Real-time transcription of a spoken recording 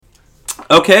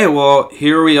Okay, well,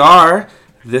 here we are.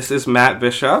 This is Matt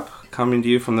Bishop coming to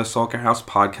you from the Soul Care House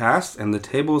podcast, and the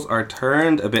tables are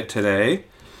turned a bit today.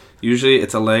 Usually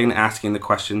it's Elaine asking the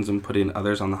questions and putting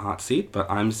others on the hot seat,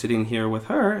 but I'm sitting here with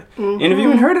her,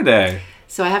 interviewing her today.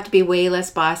 So I have to be way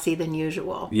less bossy than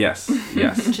usual. Yes.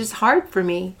 Which is hard for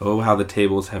me. Oh, how the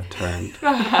tables have turned.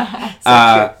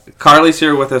 Carly's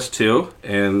here with us too,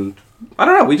 and I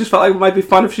don't know, we just felt like it might be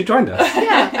fun if she joined us.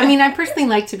 Yeah, I mean, I personally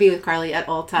like to be with Carly at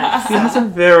all times. She has a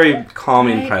very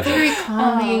calming presence. Very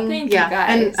calming. Thank you,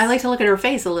 guys. And I like to look at her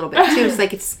face a little bit too. It's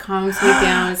like it calms me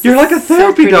down. You're like a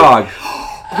therapy dog.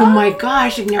 Oh my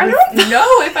gosh, I've never... I don't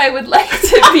know if I would like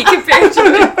to be compared to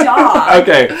a dog.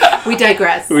 Okay. We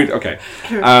digress. Okay.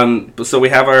 So we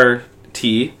have our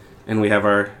tea and we have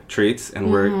our treats,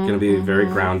 and we're going to be very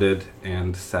grounded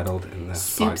and settled in this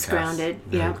Soup's podcast. grounded.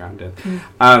 Very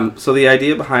grounded. So the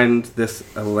idea behind this,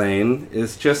 Elaine,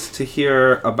 is just to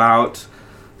hear about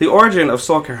the origin of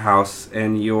Soul Care House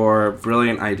and your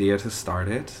brilliant idea to start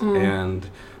it, and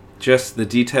just the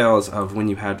details of when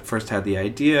you first had the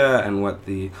idea and what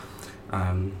the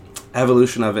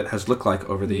evolution of it has looked like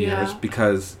over the years.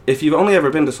 Because if you've only ever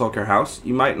been to Soul Care House,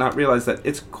 you might not realize that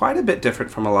it's quite a bit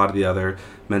different from a lot of the other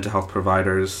mental health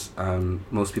providers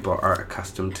most people are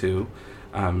accustomed to.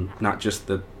 Not just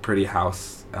the pretty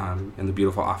house and the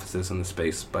beautiful offices and the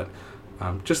space, but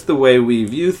just the way we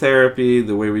view therapy,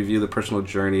 the way we view the personal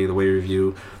journey, the way we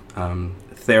view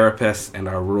therapists and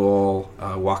our role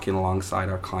walking alongside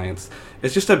our clients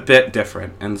is just a bit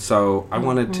different. And so I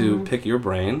wanted to pick your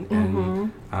brain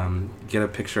and get a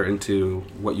picture into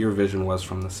what your vision was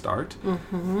from the start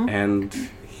and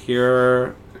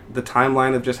hear the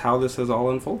timeline of just how this has all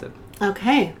unfolded.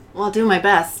 Okay, well, I'll do my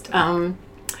best.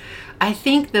 I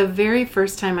think the very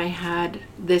first time I had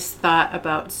this thought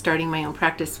about starting my own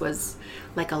practice was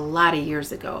like a lot of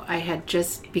years ago. I had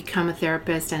just become a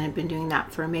therapist and had been doing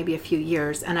that for maybe a few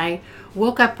years. And I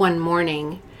woke up one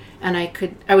morning and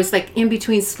I was like in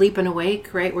between sleep and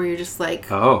awake, right? Where you're just like,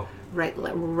 right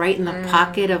in the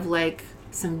pocket of like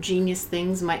some genius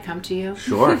things might come to you.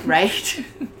 Sure. Right?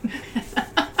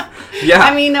 Yeah,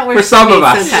 I mean, for some of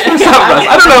us. I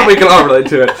don't know if we can all relate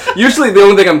to it. Usually the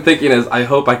only thing I'm thinking is, I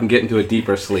hope I can get into a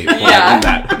deeper sleep. Yeah,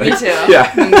 that. Me too.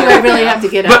 Yeah. Do I really have to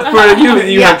get up? But for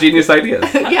you have genius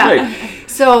ideas. Yeah. Great.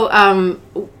 So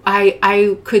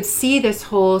I could see this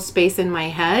whole space in my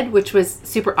head, which was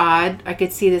super odd. I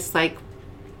could see this like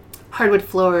hardwood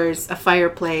floors, a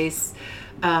fireplace,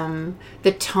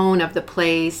 the tone of the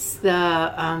place,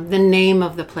 the name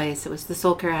of the place. It was the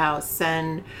Soul Care House,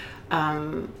 and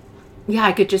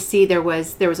I could just see there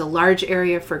was a large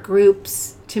area for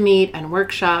groups to meet and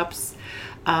workshops,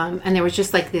 and there was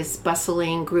just like this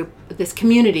bustling group, this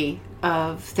community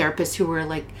of therapists who were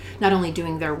like not only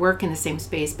doing their work in the same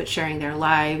space but sharing their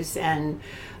lives and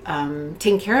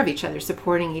taking care of each other,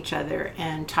 supporting each other,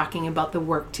 and talking about the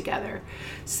work together.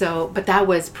 So, but that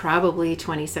was probably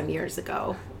 20 some years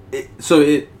ago.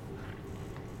 So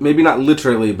maybe not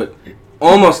literally, but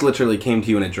almost literally came to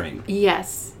you in a dream.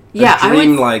 Yes.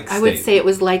 I would say it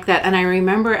was like that. And I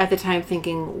remember at the time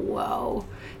thinking, whoa,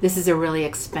 this is a really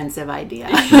expensive idea.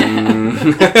 That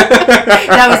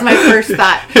was my first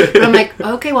thought. But I'm like,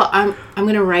 okay, well, I'm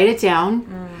going to write it down.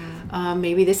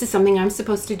 Maybe this is something I'm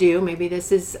supposed to do. Maybe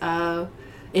this is an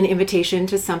invitation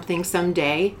to something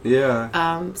someday.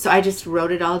 Yeah. So I just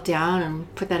wrote it all down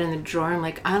and put that in the drawer. I'm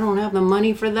like, I don't have the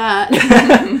money for that.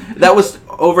 That was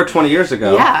over 20 years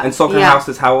ago. Yeah. And Soul Care House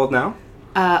is how old now?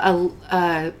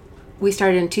 We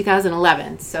started in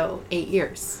 2011, so 8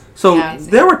 years. So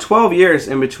there were 12 years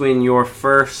in between your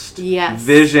first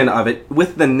vision of it,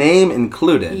 with the name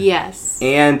included. Yes.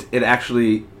 And it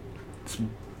actually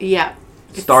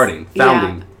founding,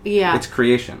 its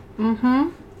creation. Mm-hmm.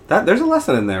 There's a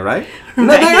lesson in there, right?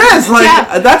 Right. There is.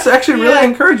 That's actually really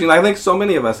encouraging. I think so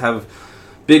many of us have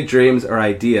big dreams or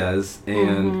ideas,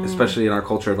 and especially in our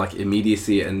culture of like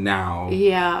immediacy and now,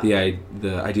 the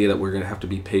idea that we're going to have to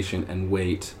be patient and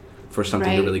wait for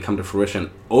something to really come to fruition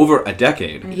over a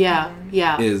decade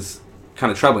is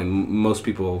kind of troubling. Most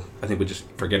people, I think, would just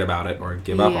forget about it or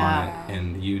give up on it,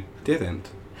 and you didn't.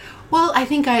 Well, I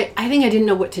think I didn't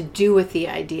know what to do with the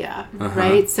idea,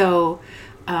 right? So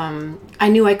I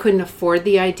knew I couldn't afford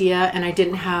the idea, and I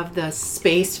didn't have the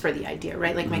space for the idea,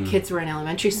 right? Like my kids were in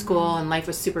elementary school and life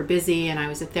was super busy, and I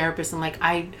was a therapist. I'm like,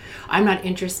 I'm not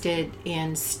interested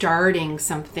in starting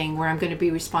something where I'm going to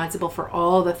be responsible for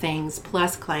all the things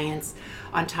plus clients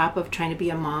on top of trying to be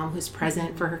a mom who's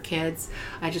present for her kids.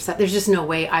 I just thought there's just no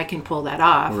way I can pull that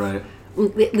off. Right.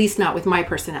 At least not with my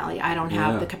personality. I don't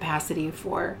have the capacity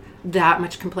for that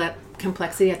much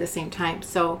complexity at the same time.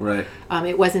 So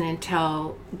it wasn't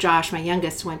until Josh, my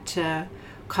youngest, went to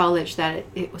college that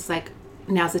it was like,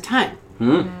 now's the time.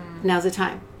 Now's the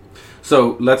time.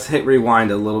 So let's hit rewind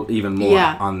a little even more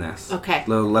Yeah. on this. Okay.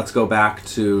 Let's go back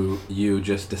to you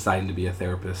just deciding to be a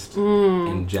therapist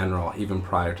in general, even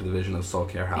prior to the vision of Soul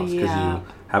Care House, because Yeah. you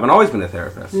haven't always been a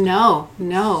therapist. No.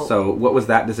 So what was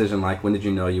that decision like? When did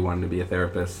you know you wanted to be a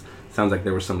therapist? Sounds like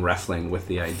there was some wrestling with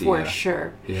the idea. For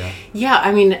sure. Yeah. Yeah,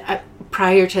 I mean,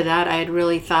 prior to that, I had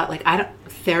really thought, like,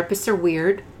 therapists are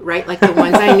weird, right? Like, the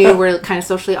ones I knew were kind of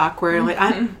socially awkward. Like,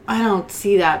 I don't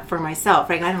see that for myself.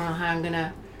 Like, I don't know how I'm going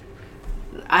to,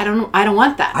 I don't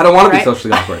want that. I don't want to right? be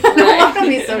socially awkward. I don't want to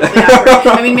be socially awkward.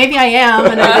 I mean, maybe I am,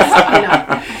 and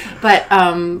I just, But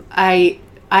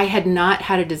I had not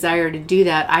had a desire to do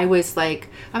that. I was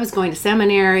going to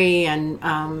seminary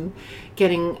and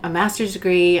getting a master's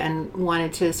degree and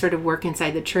wanted to sort of work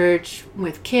inside the church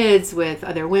with kids, with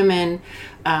other women,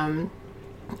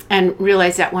 and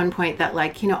realized at one point that,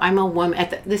 like, I'm a woman.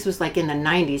 This was like in the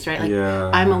 90s, right? Like, Yeah.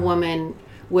 I'm a woman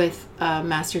with a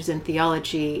master's in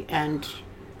theology, and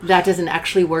that doesn't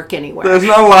actually work anywhere. There's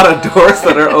not a lot of doors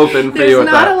that are open for you at that point. There's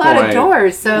not a lot of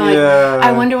doors. So, like, Yeah.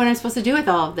 I wonder what I'm supposed to do with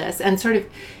all of this. And sort of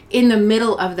in the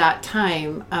middle of that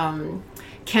time,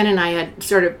 Ken and I had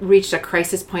sort of reached a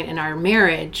crisis point in our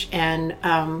marriage, and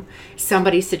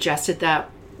somebody suggested that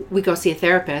we go see a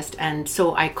therapist. And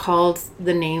so I called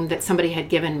the name that somebody had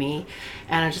given me,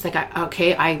 and I was just like,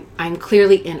 okay, I'm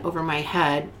clearly in over my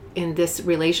head in this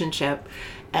relationship,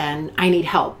 and I need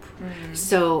help.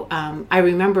 So I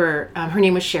remember her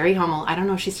name was Sherry Hummel. I don't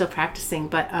know if she's still practicing,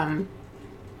 but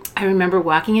I remember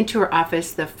walking into her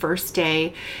office the first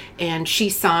day, and she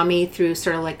saw me through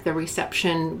sort of like the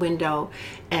reception window,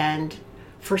 and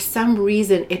for some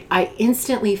reason I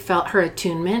instantly felt her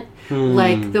attunement.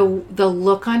 Like the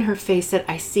look on her face said,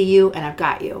 I see you and I've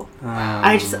got you.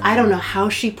 I don't know how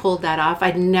she pulled that off.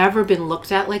 I'd never been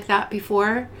looked at like that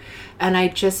before. And I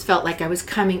just felt like I was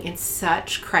coming in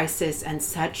such crisis and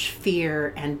such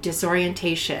fear and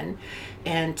disorientation,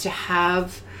 and to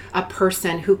have a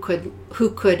person who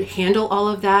could handle all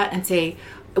of that and say,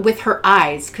 with her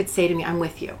eyes, could say to me, I'm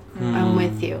with you. I'm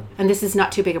with you. And this is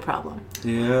not too big a problem.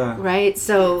 Yeah. Right?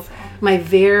 So my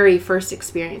very first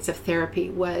experience of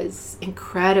therapy was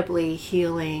incredibly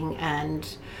healing,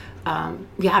 and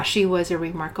she was a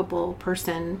remarkable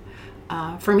person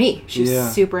for me. She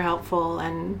was super helpful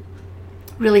and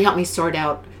really helped me sort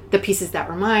out the pieces that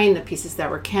were mine, the pieces that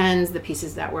were Ken's, the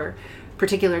pieces that were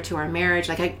particular to our marriage.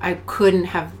 Like, I couldn't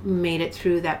have made it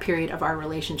through that period of our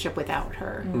relationship without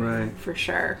her. Right. For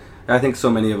sure. I think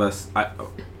so many of us,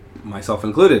 myself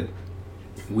included,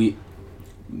 we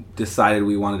decided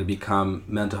we wanted to become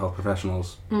mental health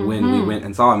professionals when we went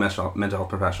and saw a mental health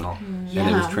professional. And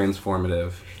it was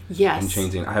transformative. Yes. And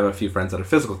changing. I have a few friends that are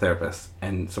physical therapists,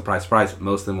 and surprise, surprise,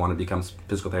 most of them want to become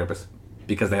physical therapists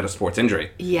because they had a sports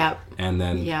injury. Yep. And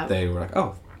then they were like,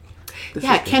 oh.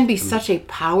 It can be such a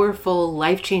powerful,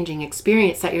 life-changing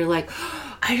experience that you're like,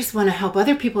 oh, I just want to help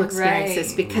other people experience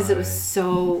this, because it was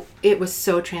so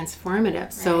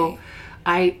transformative. So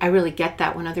I really get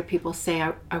that when other people say,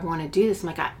 I want to do this. I'm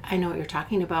like, I know what you're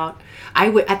talking about.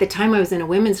 At the time I was in a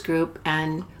women's group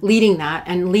and leading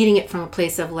it from a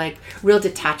place of like real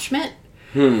detachment.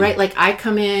 Right? Like, I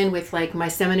come in with like my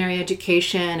seminary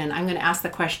education, and I'm going to ask the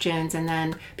questions, and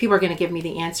then people are going to give me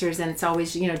the answers, and it's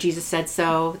always, Jesus said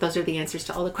so. Those are the answers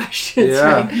to all the questions,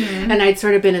 right? And I'd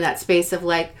sort of been in that space of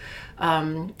like,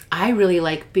 I really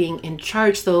like being in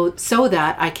charge so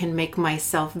that I can make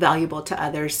myself valuable to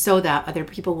others, so that other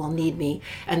people will need me,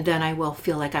 and then I will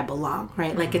feel like I belong,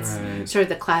 right? Like, it's sort of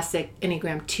the classic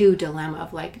Enneagram 2 dilemma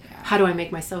of like, how do I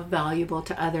make myself valuable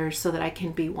to others so that I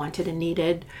can be wanted and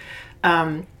needed?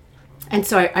 And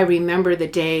so I remember the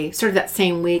day, sort of that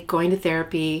same week, going to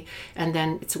therapy, and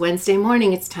then it's Wednesday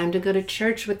morning, it's time to go to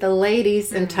church with the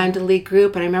ladies and time to lead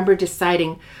group. And I remember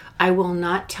deciding, I will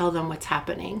not tell them what's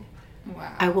happening.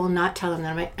 Wow. I will not tell them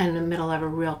that I'm in the middle of a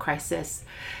real crisis.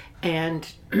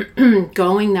 And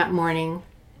going that morning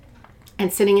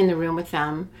and sitting in the room with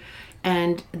them,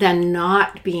 and then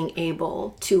not being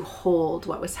able to hold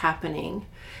what was happening,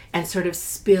 and sort of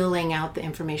spilling out the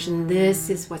information. This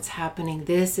is what's happening.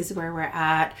 This is where we're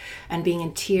at, and being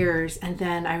in tears. And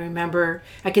then I remember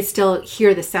I could still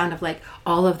hear the sound of like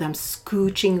all of them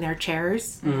scooching their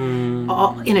chairs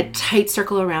all in a tight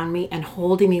circle around me and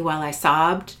holding me while I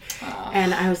sobbed.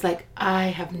 And I was like, I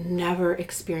have never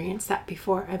experienced that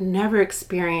before. I've never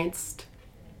experienced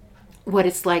what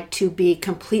it's like to be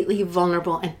completely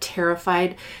vulnerable and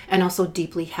terrified, and also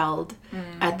deeply held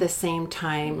at the same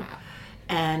time. Wow.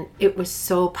 And it was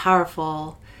so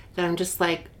powerful. that I'm just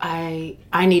like, I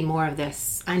need more of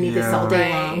this. I need this all day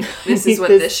long. This is what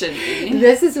this should be.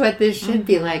 This is what this should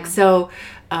be like. So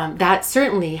that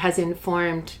certainly has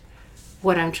informed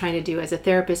what I'm trying to do as a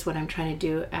therapist, what I'm trying to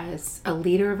do as a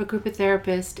leader of a group of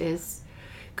therapists is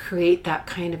create that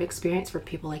kind of experience for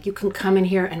people. Like, you can come in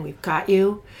here and we've got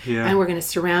you, and we're going to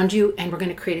surround you, and we're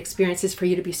going to create experiences for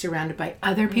you to be surrounded by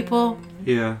other people.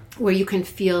 Yeah. Where you can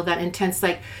feel that intense,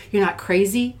 like, you're not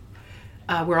crazy.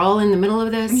 We're all in the middle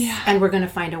of this, and we're going to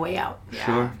find a way out.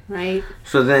 Sure. Right?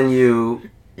 So then you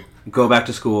go back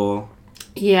to school.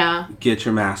 Yeah. Get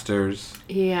your master's.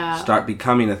 Yeah. Start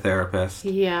becoming a therapist.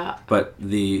 Yeah. But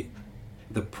the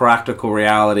practical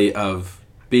reality of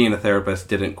being a therapist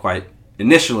didn't quite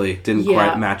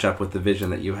match up with the vision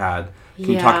that you had.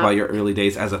 Can you talk about your early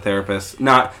days as a therapist?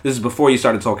 This is before you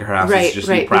started Soul Care House. Right, it's just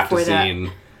you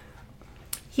practicing.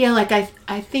 Yeah, like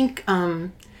I think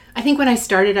when I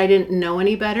started, I didn't know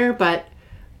any better, but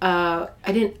I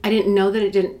didn't know that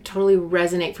it didn't totally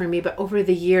resonate for me. But over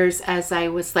the years, as I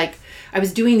was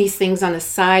doing these things on the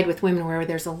side with women where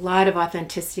there's a lot of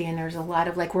authenticity and there's a lot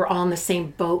of like, we're all in the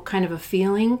same boat kind of a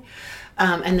feeling.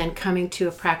 And then coming to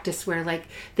a practice where like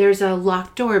there's a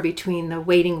locked door between the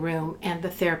waiting room and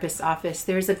the therapist's office.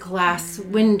 There's a glass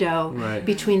window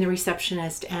between the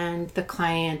receptionist and the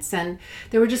clients. And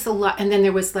there were just a lot. And then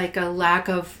there was like a lack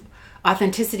of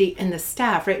authenticity in the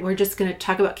staff, right? We're just going to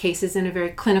talk about cases in a very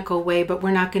clinical way, but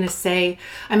we're not going to say,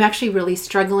 I'm actually really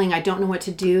struggling. I don't know what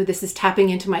to do. This is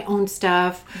tapping into my own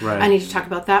stuff. Right. I need to talk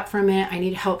about that for a minute. I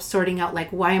need help sorting out,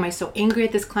 like, why am I so angry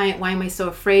at this client? Why am I so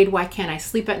afraid? Why can't I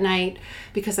sleep at night?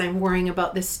 Because I'm worrying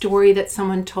about this story that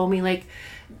someone told me. Like,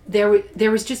 there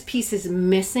was just pieces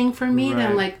missing for me that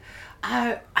I'm like,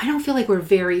 I don't feel like we're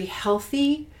very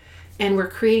healthy. And we're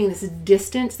creating this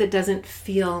distance that doesn't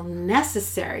feel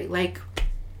necessary. Like,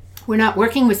 we're not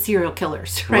working with serial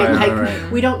killers,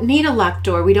 right? We don't need a locked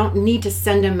door. We don't need to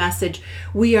send a message.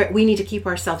 We need to keep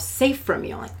ourselves safe from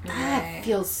you. Like, that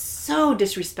feels so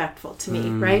disrespectful to me,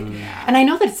 right? Yeah. And I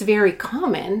know that it's very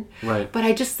common, but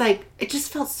I just like, it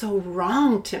just felt so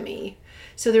wrong to me.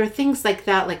 So there are things like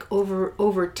that, like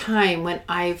over time when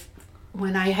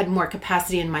I had more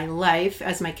capacity in my life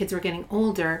as my kids were getting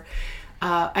older,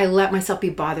 I let myself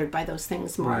be bothered by those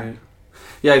things more. Right.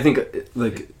 Yeah, I think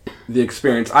like the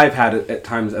experience I've had at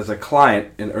times as a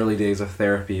client in early days of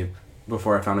therapy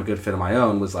before I found a good fit of my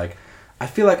own was like, I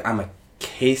feel like I'm a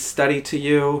case study to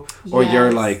you, or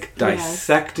you're like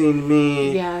dissecting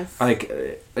me. Yes.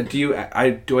 Like, do you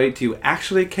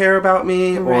actually care about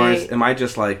me, or am I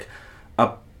just like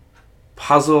a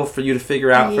puzzle for you to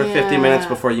figure out for 50 minutes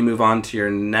before you move on to your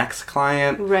next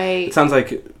client? Right. It sounds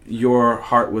like your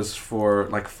heart was for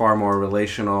like far more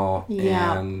relational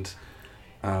and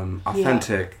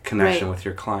authentic connection with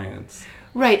your clients.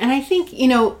 Right. And I think,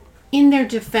 in their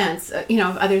defense, of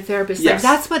other therapists, like,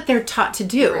 that's what they're taught to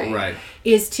do. Right.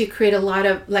 Is to create a lot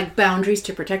of like boundaries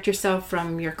to protect yourself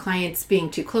from your clients being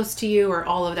too close to you, or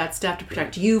all of that stuff to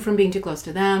protect you from being too close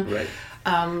to them. Right.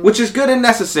 Which is good and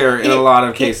necessary in a lot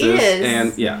of cases. It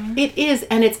is. And it is,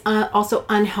 and it's also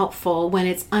unhelpful when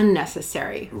it's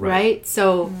unnecessary, right?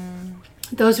 So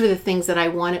those were the things that I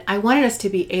wanted. I wanted us to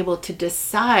be able to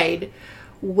decide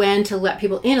when to let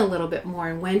people in a little bit more,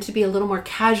 and when to be a little more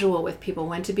casual with people,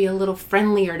 when to be a little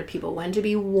friendlier to people, when to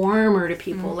be warmer to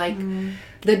people. Like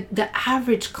the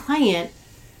average client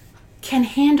can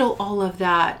handle all of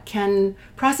that, can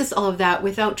process all of that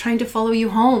without trying to follow you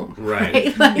home.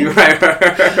 Right. Like,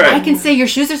 I can say, your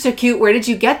shoes are so cute, where did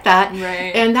you get that?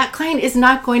 Right. And that client is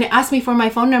not going to ask me for my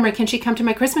phone number, can she come to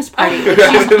my Christmas party?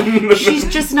 She's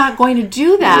just not going to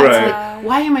do that. Right. So like,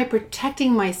 why am I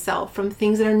protecting myself from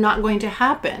things that are not going to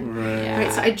happen?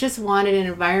 Right. So I just wanted an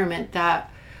environment that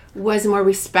was more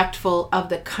respectful of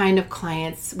the kind of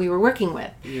clients we were working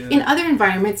with. Yeah. In other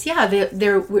environments,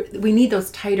 we need those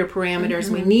tighter parameters.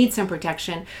 We need some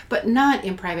protection, but not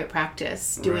in private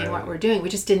practice doing what we're doing. We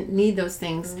just didn't need those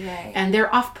things. Right. And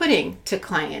they're off-putting to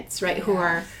clients, right, who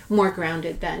are more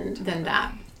grounded than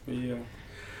that. Yeah.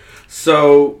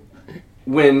 So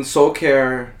when soul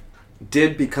care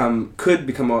could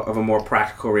become of a more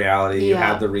practical reality, you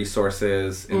had the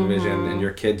resources and vision, and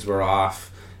your kids were off,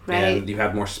 and you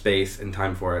had more space and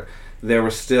time for it. There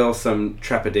was still some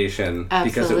trepidation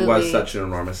because it was such an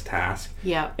enormous task.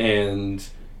 Yeah. And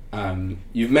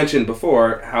you've mentioned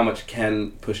before how much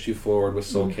Ken pushed you forward with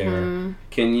soul care.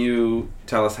 Can you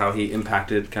tell us how he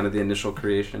impacted kind of the initial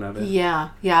creation of it?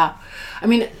 Yeah. I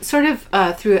mean, sort of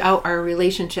throughout our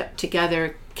relationship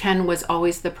together, Ken was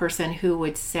always the person who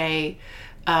would say,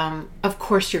 of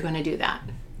course you're going to do that.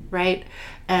 right?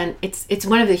 And it's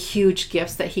one of the huge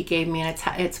gifts that he gave me, and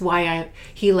it's why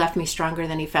he left me stronger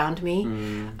than he found me.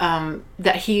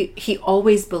 That he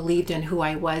always believed in who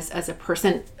I was as a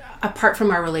person, apart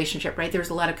from our relationship, right? There was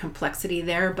a lot of complexity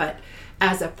there, but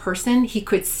as a person, he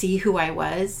could see who I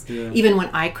was, even when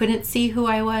I couldn't see who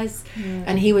I was.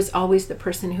 And he was always the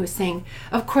person who was saying,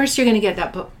 of course you're going to get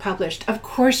that book published. Of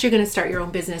course you're going to start your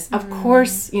own business. Of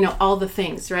course, all the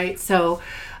things, right? So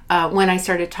when I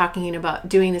started talking about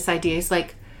doing this idea, he's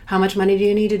like, how much money do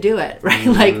you need to do it, right?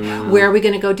 Like, where are we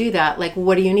going to go do that? Like,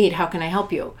 what do you need? How can I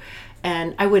help you?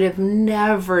 And I would have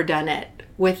never done it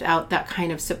without that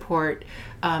kind of support,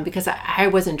 because I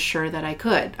wasn't sure that I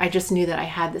could. I just knew that I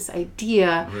had this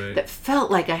idea that felt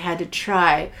like I had to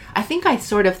try. I think I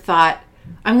sort of thought,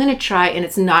 I'm going to try and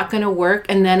it's not going to work,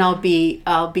 and then I'll be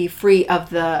free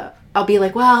of I'll be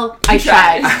like, well, I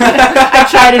tried. I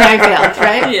tried and I failed,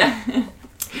 right? Yeah.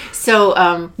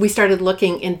 So we started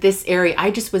looking in this area.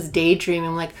 I just was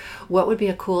daydreaming, like, what would be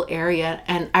a cool area?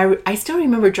 And I still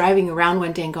remember driving around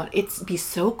one day and going, it'd be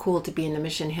so cool to be in the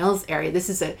Mission Hills area. This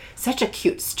is such a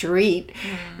cute street.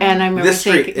 And I remember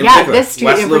thinking, this street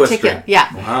West in Lewis particular. Street.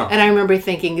 Yeah. Wow. And I remember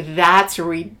thinking, that's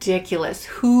ridiculous.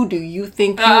 Who do you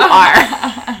think you are?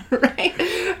 Right?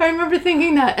 I remember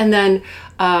thinking that. And then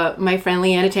my friend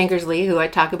Leanna Tankersley, who I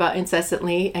talk about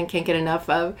incessantly and can't get enough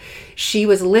of, she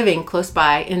was living close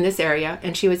by in this area,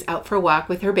 and she was out for a walk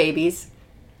with her babies.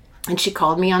 And she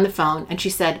called me on the phone and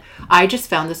she said, I just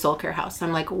found the soul care house.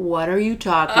 I'm like, what are you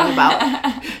talking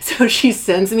about? So she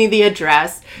sends me the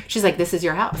address. She's like, this is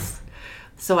your house.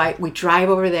 So we drive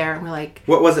over there and we're like,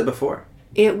 what was it before?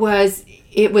 It was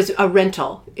a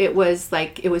rental. It was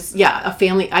a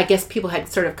family. I guess people had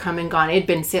sort of come and gone. It had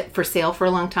been for sale for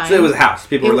a long time. So it was a house.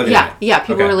 People were living in it. Yeah,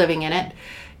 people were living in it.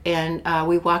 And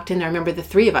we walked in there. I remember the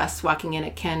three of us walking in,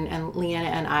 Ken and Leanna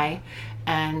and I,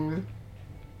 and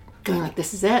going like,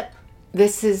 this is it.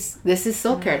 This is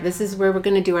soul care. This is where we're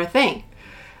going to do our thing.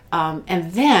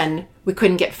 And then we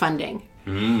couldn't get funding.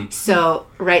 So,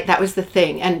 right, that was the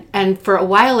thing. And for a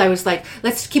while I was like,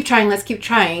 let's keep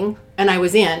trying. And I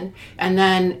was in. And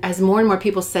then as more and more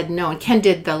people said no, and Ken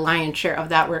did the lion's share of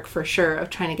that work for sure, of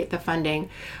trying to get the funding.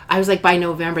 I was like, by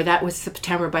November, that was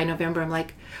September, by November, I'm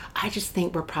like, I just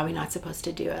think we're probably not supposed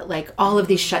to do it. Like, all of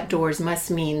these shut doors must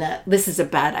mean that this is a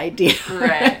bad idea.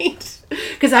 Right?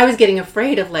 Because I was getting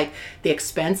afraid of, like, the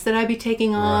expense that I'd be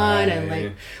taking on, and,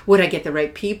 like, would I get the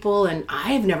right people? And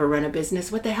I've never run a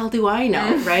business. What the hell do I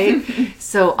know? Right?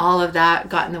 So all of that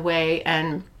got in the way,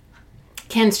 and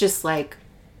Ken's just like,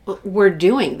 we're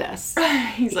doing this.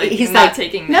 He's not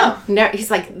taking no.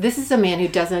 He's like, this is a man who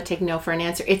doesn't take no for an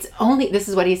answer. This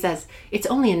is what he says, it's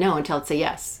only a no until it's a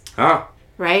yes.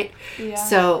 Right? Yeah.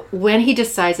 So when he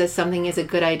decides that something is a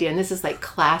good idea, and this is like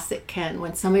classic Ken,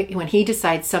 when he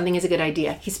decides something is a good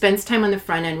idea, he spends time on the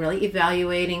front end really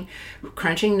evaluating,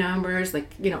 crunching numbers,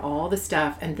 like, all the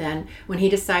stuff. And then when he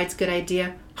decides good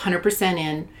idea, 100%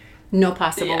 in, no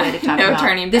possible way to talk about. No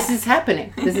turning back. This is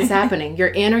happening. This is happening. You're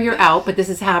in or you're out, but this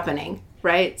is happening.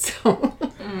 Right? So,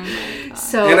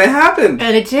 and it happened.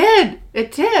 And it did.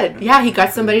 It did. Yeah, he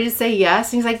got somebody to say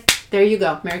yes. And he's like, there you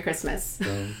go. Merry Christmas.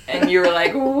 And you were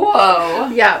like, whoa.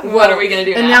 Yeah. What are we going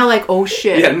to do now? And now, like, oh,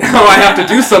 shit. Yeah, now I have to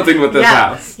do something with this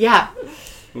house. Yeah.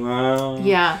 Wow.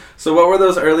 Yeah. So what were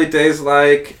those early days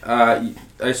like?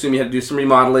 I assume you had to do some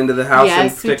remodeling to the house in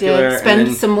particular. Yes, we did.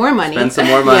 Spend some more money.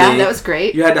 Yeah, that was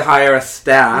great. You had to hire a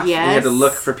staff. Yes. You had to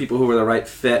look for people who were the right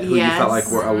fit, who you felt like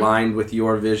were aligned with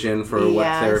your vision for what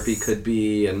therapy could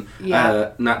be, and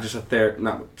not just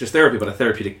therapy, but a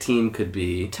therapeutic team could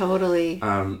be. Totally.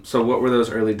 So what were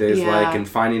those early days like in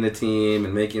finding a team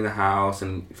and making the house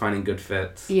and finding good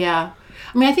fits? Yeah.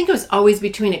 I mean, I think it was always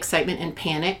between excitement and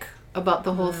panic about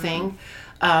the whole thing.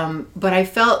 But I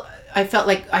felt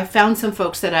like I found some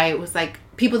folks that I was like,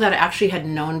 people that I actually had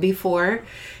known before,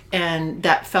 and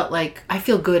that felt like I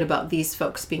feel good about these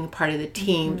folks being part of the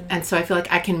team. And so I feel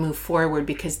like I can move forward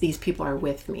because these people are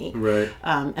with me. Right.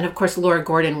 And of course, Laura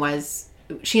Gordon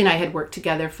she and I had worked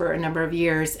together for a number of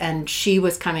years, and she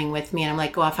was coming with me, and I'm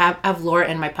like, well, if I have Laura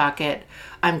in my pocket,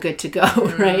 I'm good to go,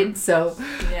 right? So,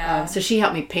 so she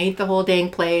helped me paint the whole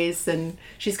dang place, and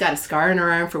she's got a scar on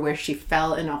her arm for where she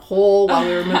fell in a hole while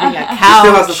we were moving a couch. She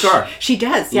still has the scar. She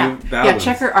does, yeah. Yeah,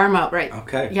 check her arm out, right?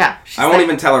 Okay. Yeah. I won't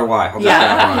even tell her why. I'll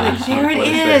just there it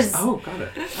is. Oh, got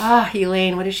it.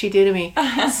 Elaine, what did she do to me?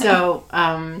 So,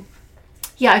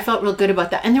 I felt real good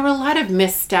about that. And there were a lot of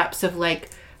missteps of like,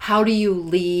 how do you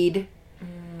lead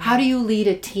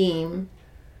a team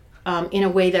in a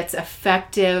way that's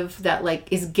effective, that like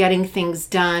is getting things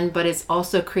done, but is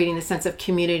also creating a sense of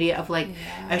community, of like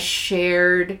a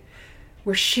shared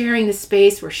we're sharing the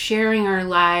space, we're sharing our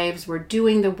lives, we're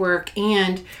doing the work,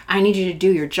 and I need you to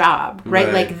do your job,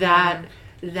 right? Like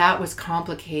that was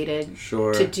complicated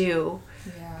to do.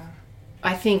 Yeah.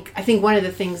 I think one of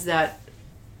the things that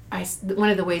one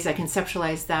of the ways I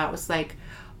conceptualized that was like,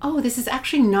 oh, this is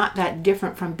actually not that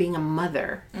different from being a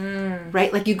mother,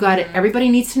 right? Like you got it. Everybody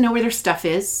needs to know where their stuff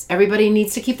is. Everybody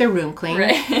needs to keep their room clean.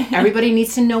 Right. Everybody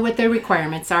needs to know what their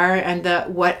requirements are and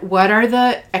what are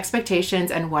the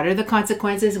expectations and what are the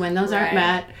consequences when those aren't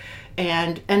met.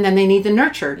 And then they need the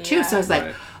nurture too. So I was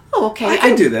like, oh, okay. I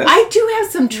can do this. I do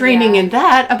have some training in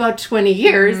that. About 20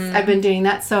 years I've been doing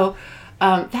that. So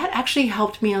that actually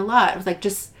helped me a lot. It was like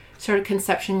just sort of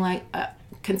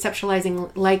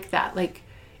conceptualizing like that. Like,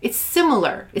 it's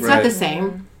similar. It's not the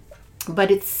same,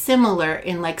 but it's similar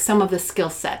in like some of the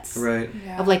skill sets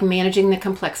of like managing the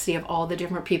complexity of all the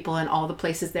different people and all the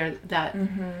places there that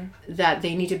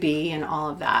they need to be and all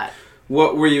of that.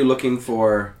 What were you looking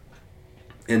for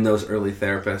in those early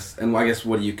therapists? And I guess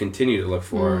what do you continue to look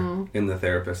for in the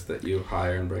therapists that you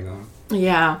hire and bring on?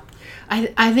 Yeah.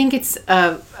 I think it's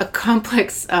a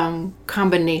complex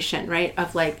combination, right?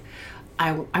 Of like,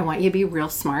 I want you to be real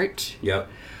smart. Yep.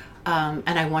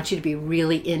 And I want you to be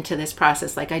really into this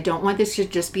process. Like, I don't want this to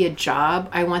just be a job.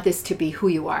 I want this to be who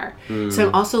you are. So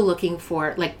I'm also looking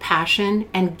for like passion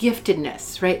and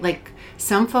giftedness, right? Like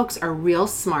some folks are real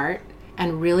smart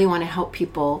and really want to help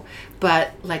people,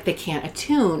 but like they can't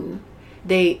attune.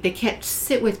 They can't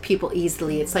sit with people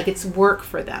easily. It's like it's work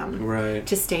for them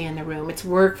to stay in the room. It's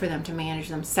work for them to manage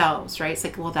themselves, right? It's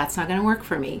like, well, that's not going to work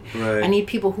for me. I need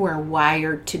people who are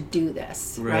wired to do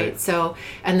this, right? So,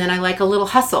 and then I like a little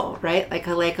hustle, right? Like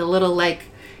I like a little like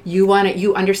you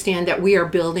understand that we are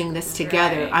building this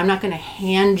together. I'm not going to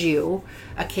hand you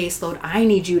a caseload. I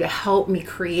need you to help me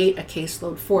create a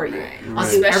caseload for you. I'll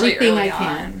do everything I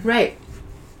can.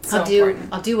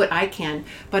 I'll do what I can,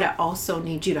 but I also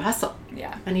need you to hustle.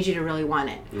 Yeah. I need you to really want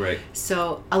it. Right.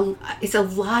 So it's a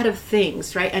lot of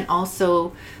things, right? And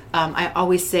also, I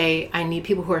always say I need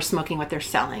people who are smoking what they're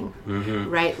selling,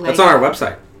 right? Like, that's on our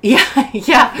website. Yeah.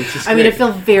 I mean, I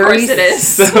feel very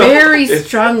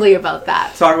strongly about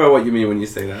that. Talk about what you mean when you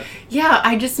say that. Yeah,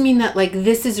 I just mean that like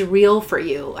this is real for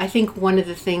you. I think one of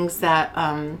the things that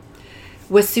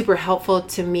was super helpful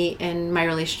to me in my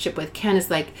relationship with Ken is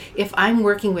like if I'm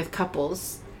working with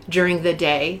couples during the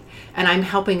day and I'm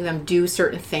helping them do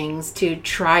certain things, to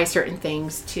try certain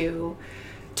things, to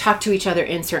talk to each other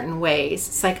in certain ways,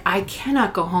 it's like I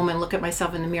cannot go home and look at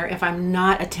myself in the mirror if I'm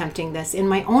not attempting this in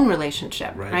my own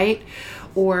relationship, right?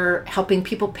 Or helping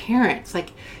people parent. It's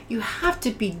like you have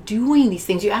to be doing these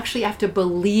things. You actually have to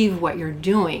believe what you're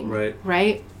doing,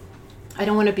 right? I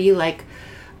don't want to be like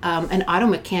an auto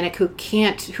mechanic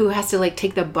who has to like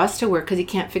take the bus to work because he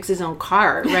can't fix his own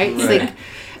car, right? It's like,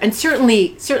 and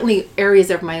certainly areas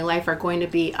of my life are going to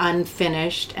be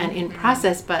unfinished and in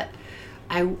process, but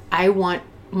I want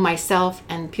myself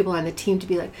and people on the team to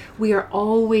be like, we are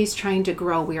always trying to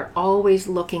grow. We are always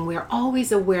looking. We are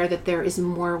always aware that there is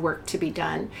more work to be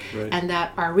done and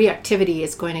that our reactivity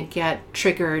is going to get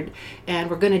triggered and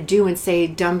we're going to do and say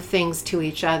dumb things to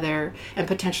each other and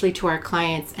potentially to our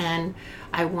clients. And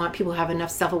I want people to have enough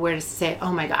self-awareness to say,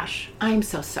 oh my gosh, I'm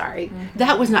so sorry.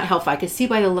 That was not helpful. I could see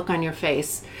by the look on your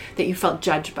face that you felt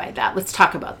judged by that. Let's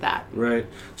talk about that. Right.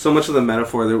 So much of the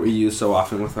metaphor that we use so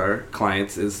often with our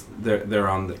clients is they're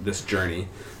on this journey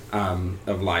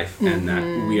of life and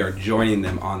that we are joining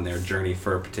them on their journey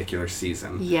for a particular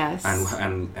season. Yes.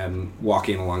 And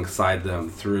walking alongside them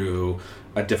through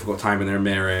a difficult time in their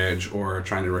marriage or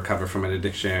trying to recover from an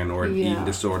addiction or an eating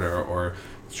disorder or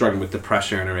struggling with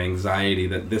depression or anxiety,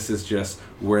 that this is just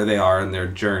where they are in their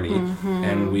journey.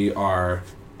 And we are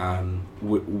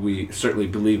we certainly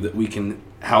believe that we can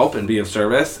help and be of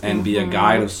service and be a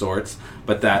guide of sorts,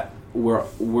 but that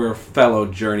we're fellow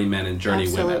journeymen and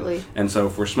journeywomen. And so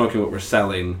if we're smoking what we're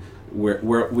selling,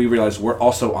 we realize we're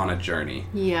also on a journey.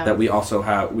 That we also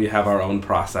have our own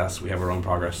process, we have our own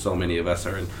progress. So many of us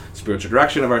are in spiritual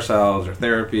direction of ourselves or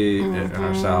therapy in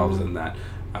ourselves, and that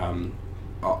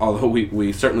although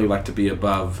we certainly like to be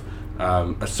above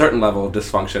a certain level of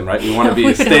dysfunction, right? We want to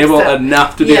be stable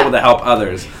enough to be able to help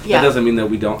others. That doesn't mean that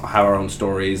we don't have our own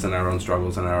stories and our own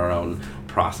struggles and our own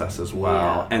process as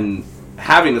well. And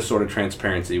having a sort of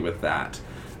transparency with that,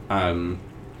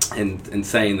 and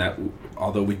saying that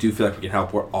although we do feel like we can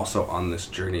help, we're also on this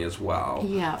journey as well.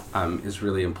 Is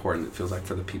really important. It feels like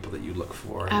for the people that you look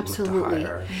for and look to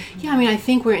hire. I mean, I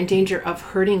think we're in danger of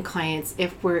hurting clients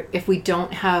if we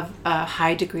don't have a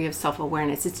high degree of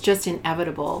self-awareness. It's just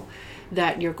inevitable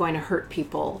that you're going to hurt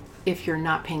people if you're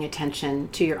not paying attention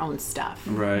to your own stuff.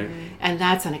 Right. And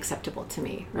that's unacceptable to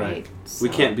me, right? So. We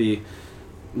can't be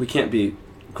we can't be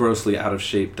grossly out of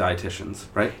shape dietitians,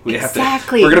 right? We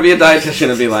Exactly. we're going to be a dietitian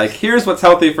and be like, here's what's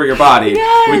healthy for your body.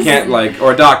 Yes. We can't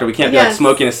or a doctor, we can't be like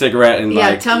smoking a cigarette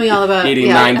and tell me all about eating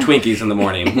 9 Twinkies in the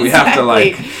morning. Exactly. We have to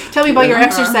like... Tell me about your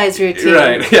exercise routine.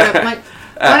 Right, yeah.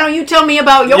 Why don't you tell me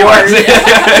about yours?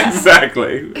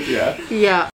 Exactly. Yeah.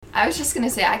 Yeah. I was just going to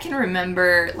say, I can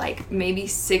remember, like, maybe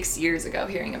 6 years ago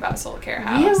hearing about Soul Care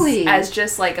House. Really? As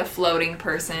just, like, a floating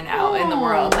person out in the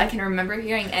world. I can remember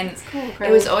hearing, and cool,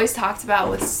 it was always talked about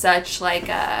with such, like,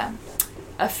 a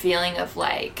feeling of,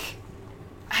 like,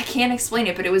 I can't explain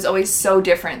it, but it was always so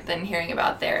different than hearing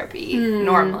about therapy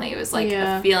normally. It was, like,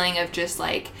 a feeling of just,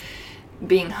 like,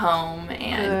 being home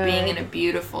and being in a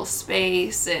beautiful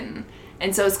space, and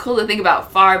so it's cool to think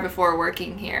about far before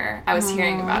working here. I was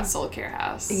hearing about Soul Care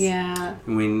House. Yeah.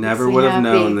 We never would have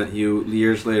known that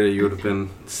years later, you would have been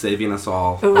saving us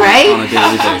all right? on a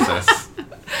daily basis.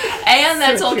 And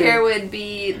that Soul Care would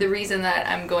be the reason that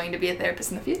I'm going to be a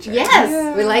therapist in the future.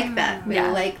 Yes. We like that. We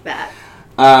like that.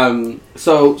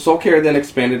 So Soul Care then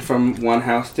expanded from one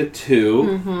house to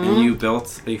 2, and you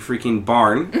built a freaking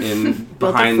barn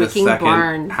behind the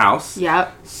second house.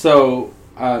 Yep. So...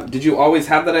 did you always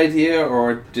have that idea,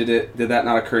 or did that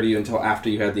not occur to you until after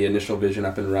you had the initial vision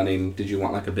up and running? Did you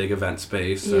want like a big event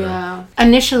space? Or? Yeah.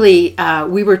 Initially,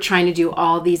 we were trying to do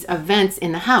all these events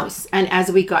in the house, and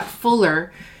as we got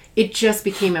fuller, it just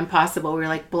became impossible. We were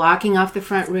like blocking off the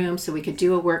front room so we could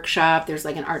do a workshop. There's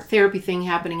like an art therapy thing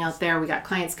happening out there. We got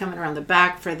clients coming around the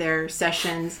back for their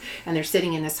sessions, and they're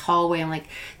sitting in this hallway. I'm like,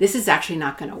 this is actually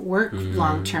not going to work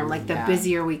long term. Like the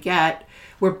busier we get,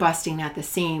 we're busting at the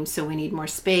seams, so we need more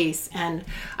space. And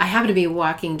I happen to be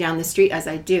walking down the street, as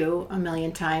I do a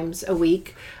million times a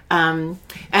week. And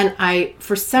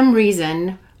for some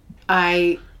reason,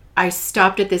 I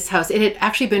stopped at this house. It had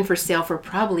actually been for sale for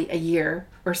probably a year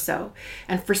or so.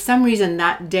 And for some reason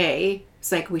that day,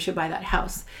 it's like, we should buy that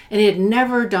house. And it had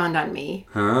never dawned on me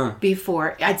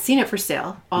before. I'd seen it for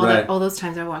sale all those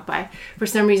times I walked by. For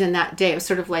some reason that day, it was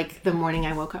sort of like the morning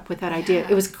I woke up with that idea.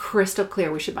 It was crystal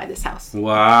clear we should buy this house.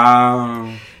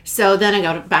 Wow. So then I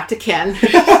got back to Ken.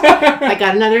 I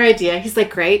got another idea. He's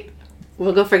like, great.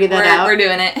 We'll go figure that out. We're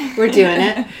doing it. We're doing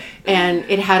it. And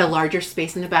it had a larger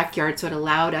space in the backyard, so it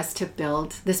allowed us to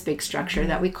build this big structure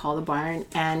that we call the barn.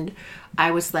 And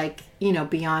I was like,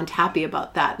 beyond happy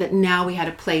about that now we had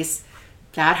a place.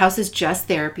 That house is just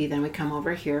therapy. Then we come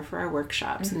over here for our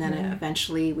workshops. And then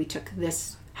eventually we took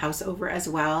this house over as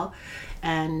well.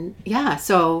 And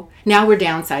so now we're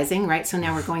downsizing, right? So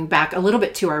now we're going back a little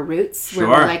bit to our roots. Sure.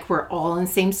 Where we're all in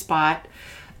the same spot.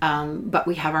 But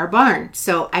we have our barn.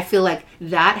 So I feel like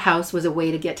that house was a way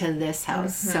to get to this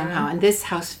house somehow. And this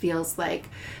house feels like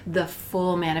the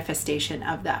full manifestation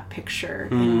of that picture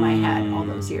in my head all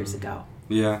those years ago.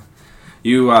 Yeah.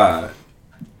 You've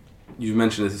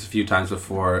mentioned this a few times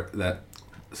before, that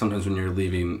sometimes when you're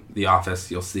leaving the office,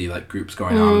 you'll see like groups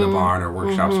going on in the barn or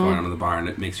workshops going on in the barn.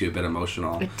 It makes you a bit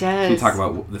emotional. It does. Can you talk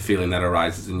about the feeling that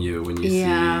arises in you when you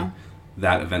see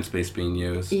that event space being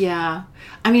used? Yeah.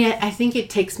 I mean, I think it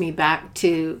takes me back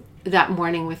to that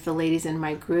morning with the ladies in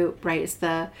my group, right? It's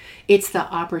the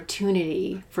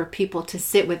opportunity for people to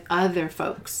sit with other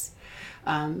folks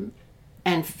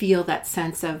and feel that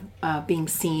sense of being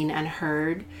seen and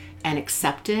heard and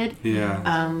accepted.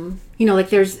 Yeah. Like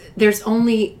there's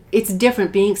only, it's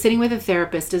different. Sitting with a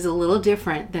therapist is a little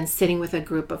different than sitting with a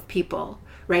group of people,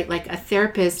 right? Like a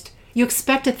therapist, you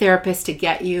expect a therapist to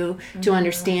get you, to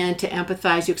understand, to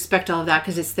empathize. You expect all of that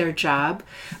because it's their job.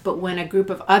 But when a group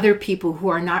of other people who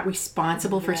are not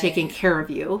responsible for taking care of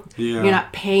you, you're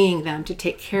not paying them to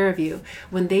take care of you,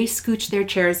 when they scooch their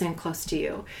chairs in close to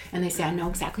you and they say, I know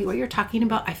exactly what you're talking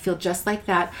about. I feel just like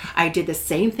that. I did the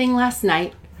same thing last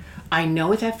night. I know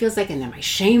what that feels like. And then my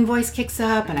shame voice kicks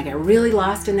up and I get really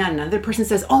lost in that. And another person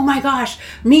says, oh my gosh,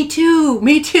 me too,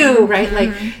 right?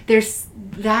 Like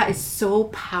that is so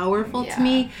powerful to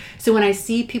me. So when I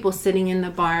see people sitting in the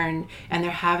barn and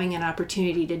they're having an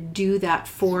opportunity to do that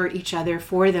for each other,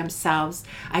 for themselves,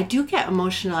 I do get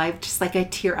emotional. I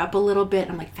tear up a little bit.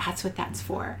 I'm like, that's what that's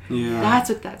for. Yeah. That's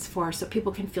what that's for. So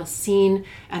people can feel seen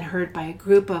and heard by a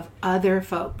group of other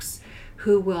folks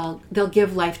they'll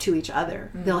give life to each other.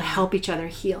 They'll help each other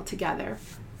heal together.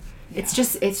 It's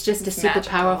just a super magical.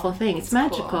 Powerful thing. It's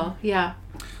magical. Cool. Yeah.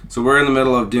 So we're in the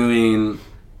middle of doing,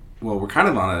 we're kind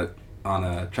of on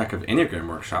a track of Enneagram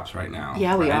workshops right now.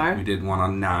 Yeah, we are. We did one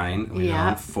on 9, we did one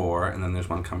on 4, and then there's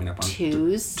one coming up on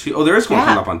 2s. There is one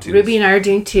coming up on 2s. Ruby and I are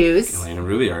doing 2s. Elaine and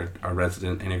Ruby, our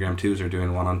resident Enneagram 2s, are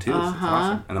doing one on 2s. That's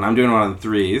awesome. And then I'm doing one on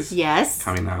 3s. Yes.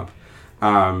 Coming up.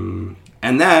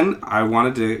 And then I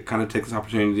wanted to kind of take this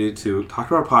opportunity to talk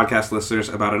to our podcast listeners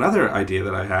about another idea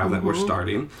that I have that we're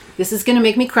starting. This is going to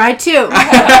make me cry too.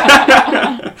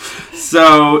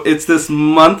 So it's this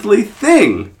monthly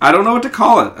thing. I don't know what to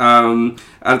call it.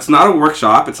 It's not a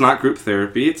workshop. It's not group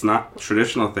therapy. It's not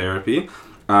traditional therapy.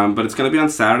 But it's going to be on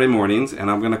Saturday mornings, and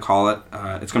I'm going to call it,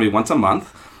 it's going to be once a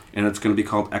month, and it's going to be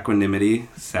called Equanimity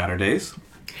Saturdays.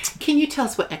 Can you tell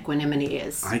us what equanimity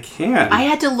is? I can. I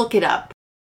had to look it up.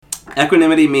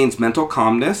 Equanimity means mental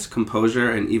calmness, composure,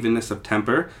 and evenness of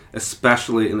temper,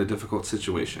 especially in a difficult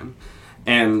situation.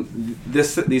 And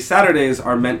these Saturdays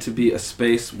are meant to be a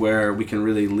space where we can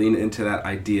really lean into that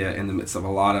idea in the midst of a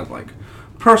lot of like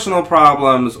personal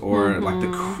problems or like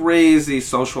the crazy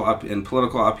social and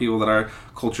political upheaval that our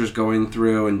culture is going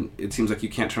through. And it seems like you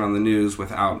can't turn on the news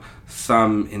without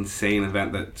some insane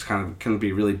event that's kind of can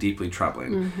be really deeply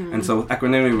troubling. And so with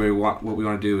equanimity, what we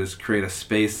want to do is create a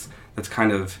space that's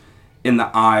kind of in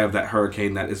the eye of that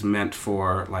hurricane that is meant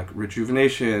for like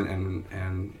rejuvenation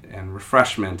and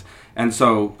refreshment. And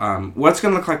so what's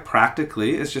going to look like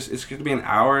practically is it's going to be an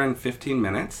hour and 15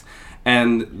 minutes.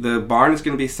 And the barn is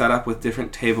going to be set up with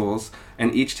different tables,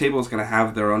 and each table is going to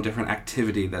have their own different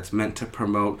activity that's meant to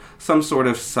promote some sort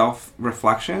of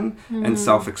self-reflection and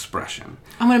self-expression.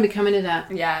 I'm going to be coming to that.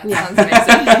 Yeah, it sounds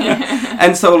amazing.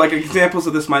 And so like examples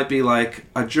of this might be like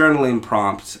a journaling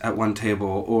prompt at one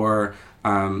table, or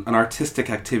an artistic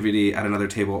activity at another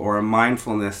table, or a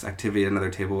mindfulness activity at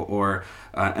another table, or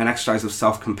an exercise of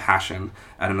self-compassion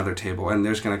at another table. And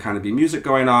there's going to kind of be music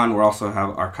going on. We'll also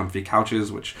have our comfy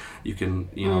couches, which you can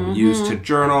use to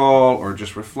journal or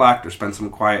just reflect or spend some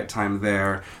quiet time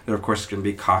there. There, of course, is going to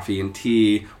be coffee and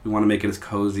tea. We want to make it as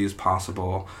cozy as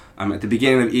possible. At the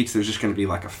beginning of each, there's just going to be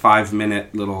like a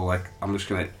 5-minute little, like, I'm just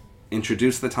going to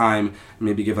introduce the time,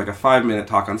 maybe give like a 5-minute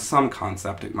talk on some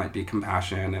concept. It might be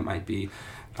compassion, it might be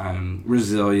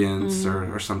resilience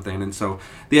or something. And so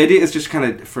the idea is just kind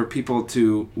of for people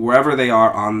to, wherever they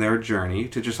are on their journey,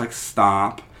 to just like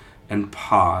stop and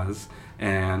pause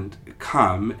and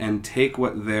come and take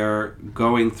what they're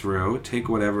going through, take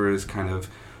whatever is kind of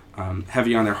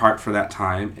heavy on their heart for that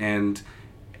time, and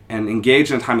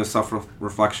engage in a time of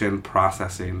self-reflection,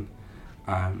 processing,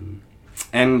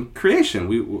 and creation.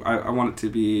 I want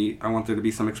there to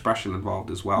be some expression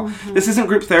involved as well. This isn't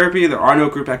group therapy. There are no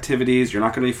group activities. You're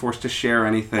not going to be forced to share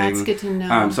anything. That's good to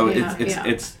know. So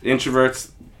it's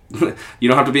introverts. You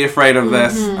don't have to be afraid of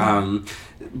this.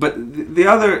 But the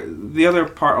other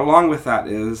part along with that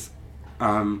is,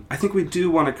 I think we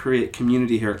do want to create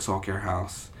community here at Soul Care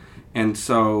House, and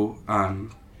so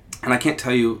and I can't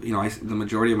tell you, the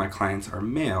majority of my clients are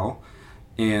male.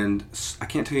 And I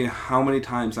can't tell you how many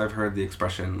times I've heard the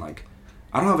expression, like,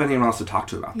 I don't have anyone else to talk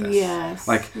to about this. Yes.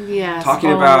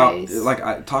 Talking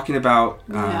about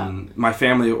my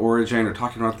family of origin, or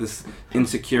talking about this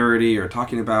insecurity, or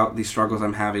talking about these struggles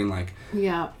I'm having. Like,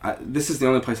 this is the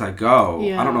only place I go.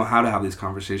 I don't know how to have these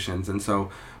conversations. And so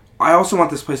I also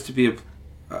want this place to be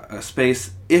a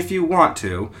space, if you want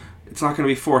to, it's not going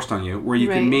to be forced on you, where you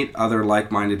can meet other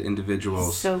like-minded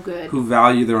individuals who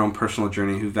value their own personal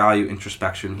journey, who value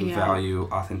introspection, who value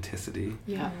authenticity.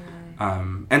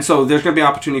 And so there's going to be an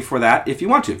opportunity for that if you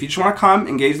want to. If you just want to come,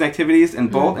 engage in activities, and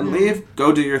bolt and leave,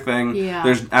 go do your thing.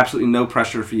 There's absolutely no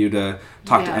pressure for you to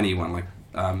talk to anyone.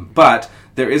 But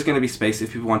there is going to be space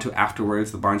if people want to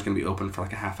afterwards. The barn's going to be open for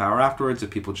like a half hour afterwards if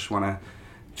people just want to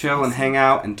chill and hang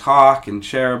out and talk and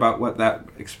share about what that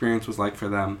experience was like for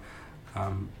them.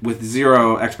 With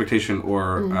zero expectation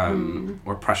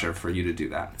or pressure for you to do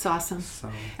that. It's awesome.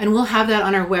 So. And we'll have that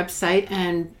on our website,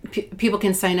 and people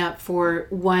can sign up for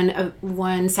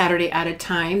one Saturday at a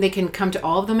time. They can come to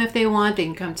all of them if they want. They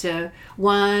can come to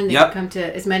one. They can come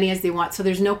to as many as they want. So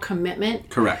there's no commitment.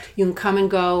 Correct. You can come and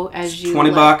go as you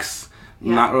 $20.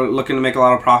 We're not looking to make a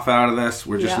lot of profit out of this.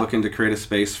 We're just looking to create a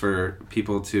space for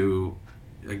people to,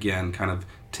 again, kind of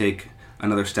take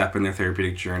another step in their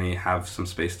therapeutic journey, have some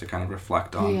space to kind of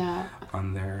reflect on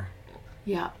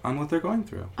on what they're going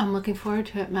through. I'm looking forward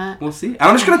to it, Matt. We'll see.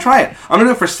 I'm just going to try it. I'm going to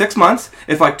do it for 6 months.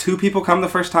 If like 2 people come the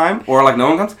first time, or like no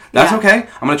one comes, that's okay.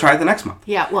 I'm going to try it the next month.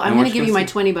 Yeah, well, I'm going to give you my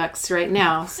 $20 right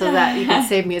now so that you can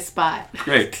save me a spot.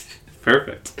 Great.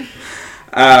 Perfect.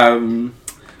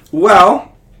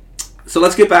 Well, so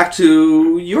let's get back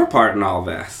to your part in all of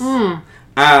this.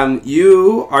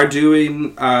 You are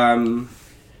doing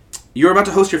you're about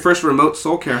to host your first remote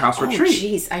soul care house retreat.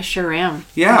 Jeez, I sure am.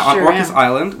 Yeah, I sure on Orcas am.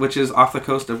 Island, which is off the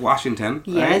coast of Washington.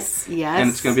 Yes, right? yes. And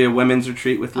it's going to be a women's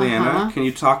retreat with Leanna. Can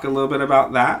you talk a little bit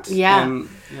about that? Yeah.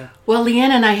 Well,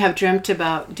 Leanna and I have dreamt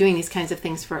about doing these kinds of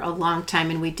things for a long time,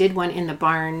 and we did one in the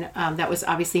barn. That was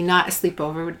obviously not a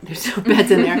sleepover. There's no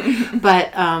beds in there.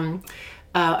 But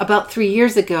about 3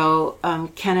 years ago,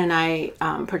 Ken and I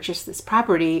purchased this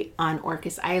property on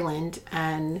Orcas Island,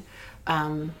 and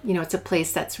it's a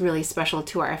place that's really special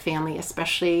to our family,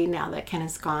 especially now that Ken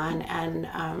is gone,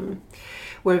 and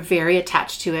we're very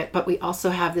attached to it. But we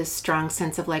also have this strong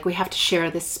sense of like, we have to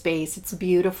share this space. It's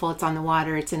beautiful. It's on the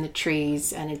water. It's in the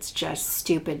trees, and it's just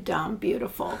stupid, dumb,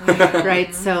 beautiful,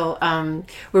 right? So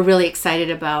we're really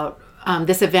excited about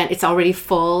this event. It's already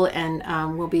full,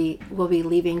 and we'll be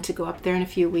leaving to go up there in a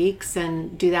few weeks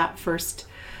and do that first.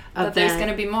 But there's going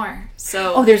to be more.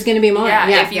 So there's going to be more.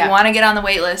 Yeah, if you want to get on the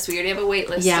wait list, we already have a wait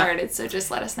list started, so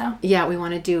just let us know. Yeah, we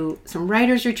want to do some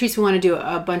writers' retreats. We want to do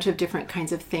a bunch of different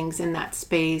kinds of things in that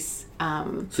space.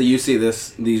 So you see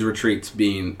these retreats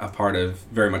being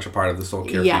very much a part of the soul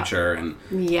care future, and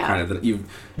kind of you've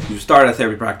started a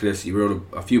therapy practice. You wrote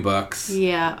a few books,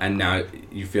 and now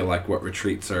you feel like what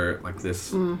retreats are like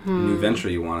this new venture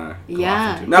you want to go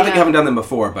off into. Not that you haven't done them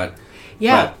before, but.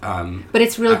 Yeah, but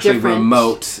it's real different.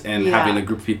 Remote and having a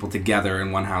group of people together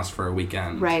in one house for a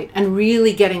weekend. Right, and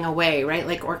really getting away, right?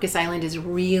 Like Orcas Island is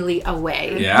really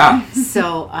away. Yeah.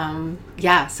 So,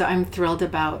 so I'm thrilled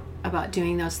about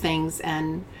doing those things,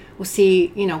 and we'll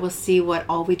see what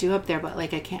all we do up there. But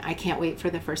like, I can't wait for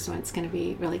the first one. It's going to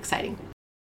be really exciting.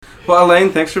 Well,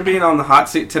 Elaine, thanks for being on the hot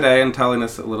seat today and telling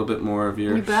us a little bit more of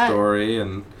your story,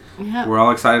 and we're all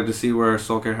excited to see where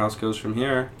Soul Care House goes from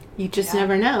here. You just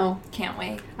never know. Can't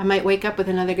wait. I might wake up with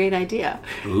another great idea.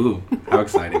 Ooh, how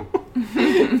exciting.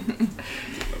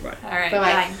 Bye-bye. All right,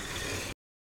 bye.